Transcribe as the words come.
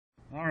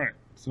Alright,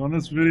 so in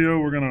this video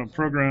we're going to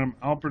program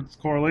Alperts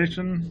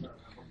correlation.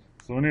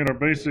 So we need our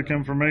basic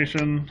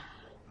information.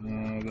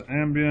 The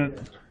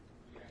ambient,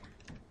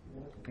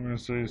 I'm going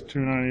to say is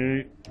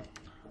 298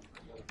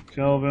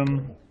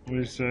 Kelvin.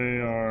 We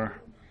say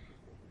our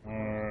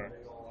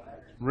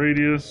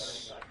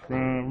radius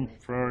for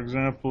our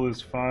example is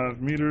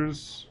 5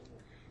 meters.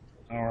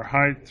 Our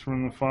height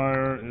from the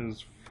fire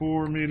is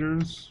 4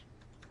 meters.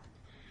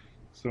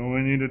 So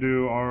we need to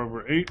do R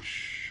over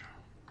H.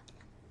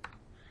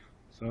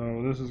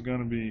 So this is going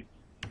to be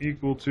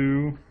equal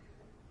to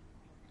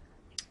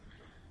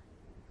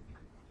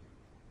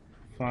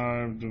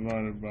 5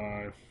 divided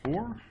by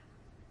 4.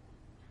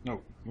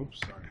 No,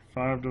 whoops, sorry.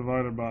 5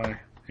 divided by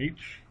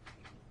H,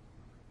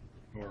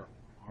 or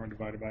R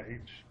divided by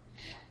H.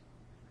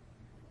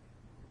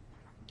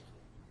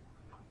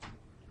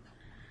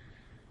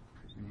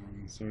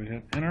 So we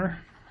hit enter.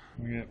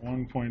 We get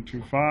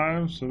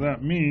 1.25. So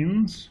that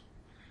means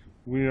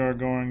we are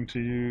going to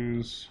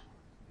use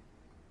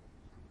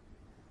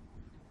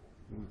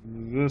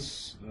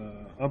this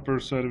upper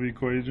set of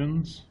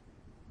equations,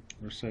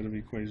 or set of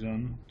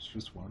equations, it's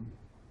just one.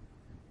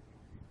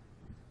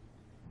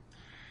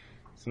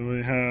 So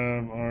we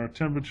have our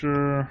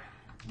temperature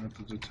at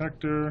the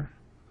detector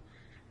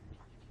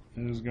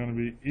is going to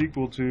be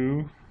equal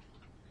to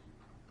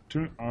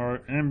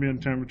our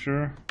ambient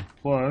temperature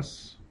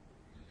plus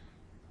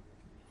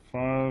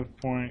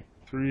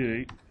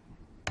 5.38.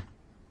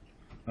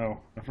 Oh,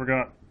 I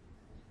forgot.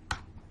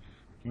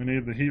 We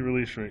need the heat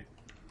release rate.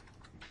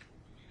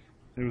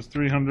 It was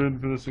 300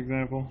 for this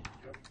example,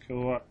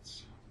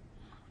 kilowatts.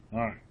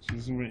 Alright, so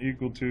this is going to be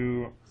equal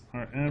to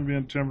our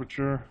ambient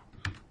temperature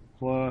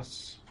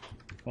plus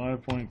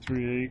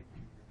 5.38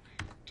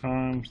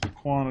 times the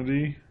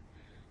quantity,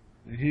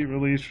 the heat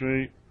release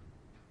rate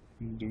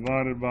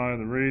divided by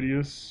the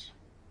radius,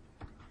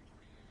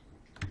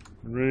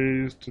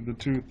 raised to the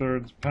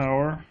 2/3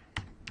 power.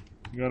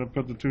 You got to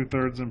put the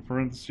 2/3 in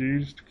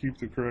parentheses to keep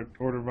the correct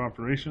order of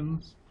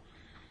operations.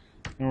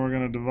 And we're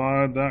going to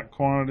divide that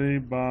quantity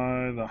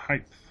by the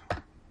height.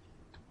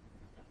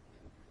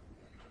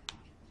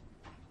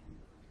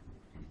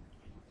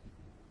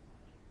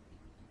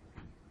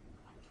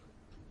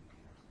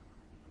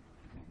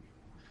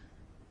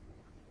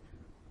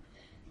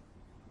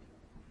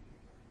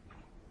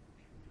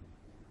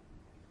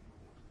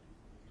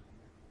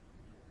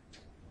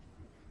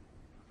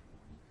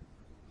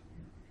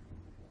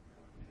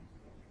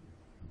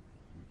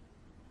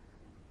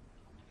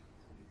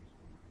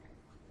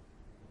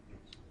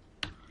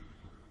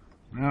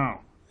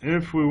 Now,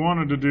 if we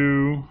wanted to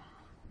do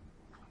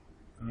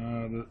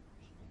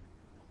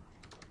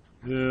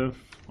if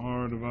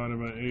R divided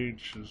by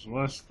H is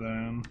less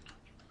than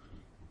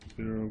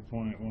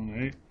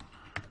 0.18,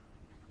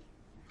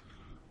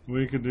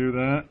 we could do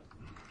that.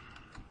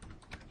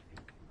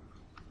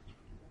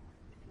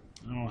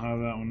 I don't have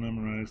that one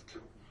memorized.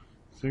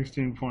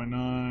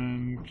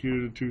 16.9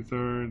 Q to the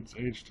 2/3,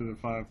 H to the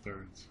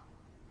 5/3.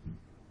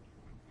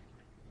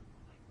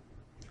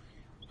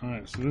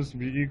 Alright, so this would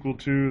be equal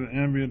to the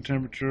ambient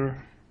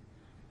temperature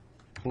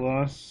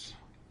plus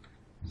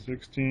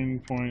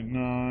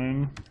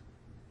 16.9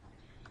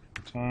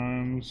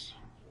 times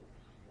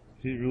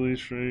heat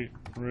release rate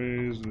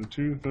raised to the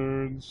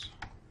 2/3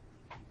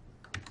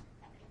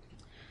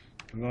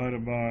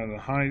 divided by the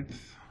height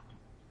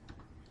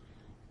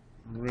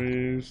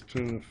raised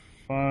to the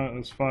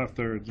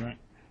 5/3, right?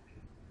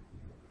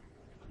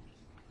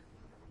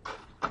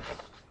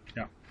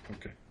 Yeah,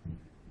 okay.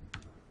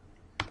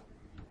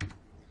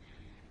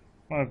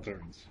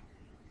 5/3.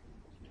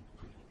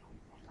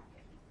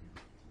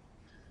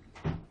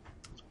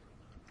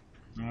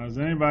 Now, does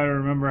anybody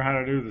remember how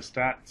to do the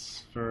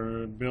stats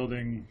for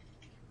building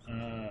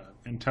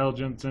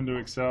intelligence into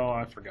Excel?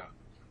 I forgot.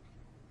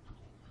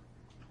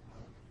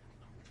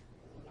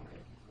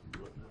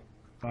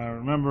 If I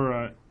remember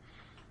right.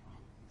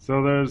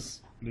 So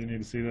there's, do you need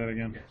to see that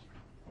again?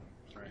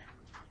 Sorry.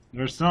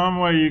 There's some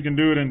way you can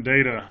do it in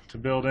data to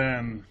build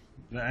in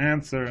the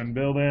answer and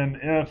build in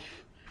if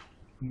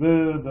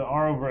the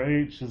R over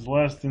H is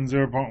less than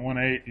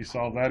 0.18, you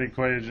solve that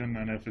equation,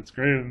 and if it's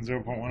greater than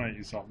 0.18,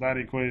 you solve that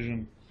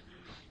equation.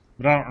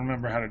 But I don't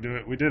remember how to do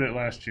it. We did it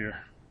last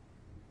year.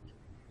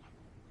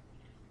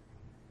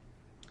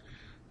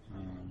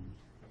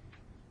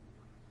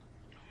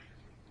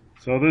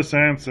 So this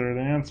answer,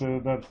 the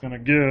answer that's going to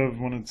give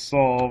when it's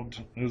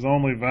solved, is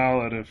only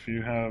valid if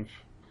you have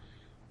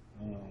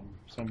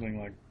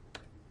something like,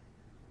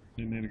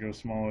 you need to go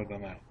smaller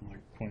than that, like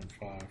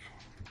 0.5.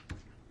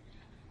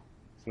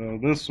 So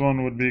this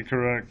one would be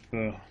correct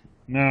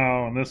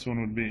now, and this one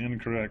would be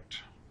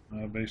incorrect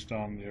based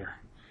on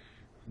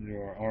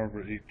your R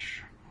over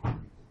H.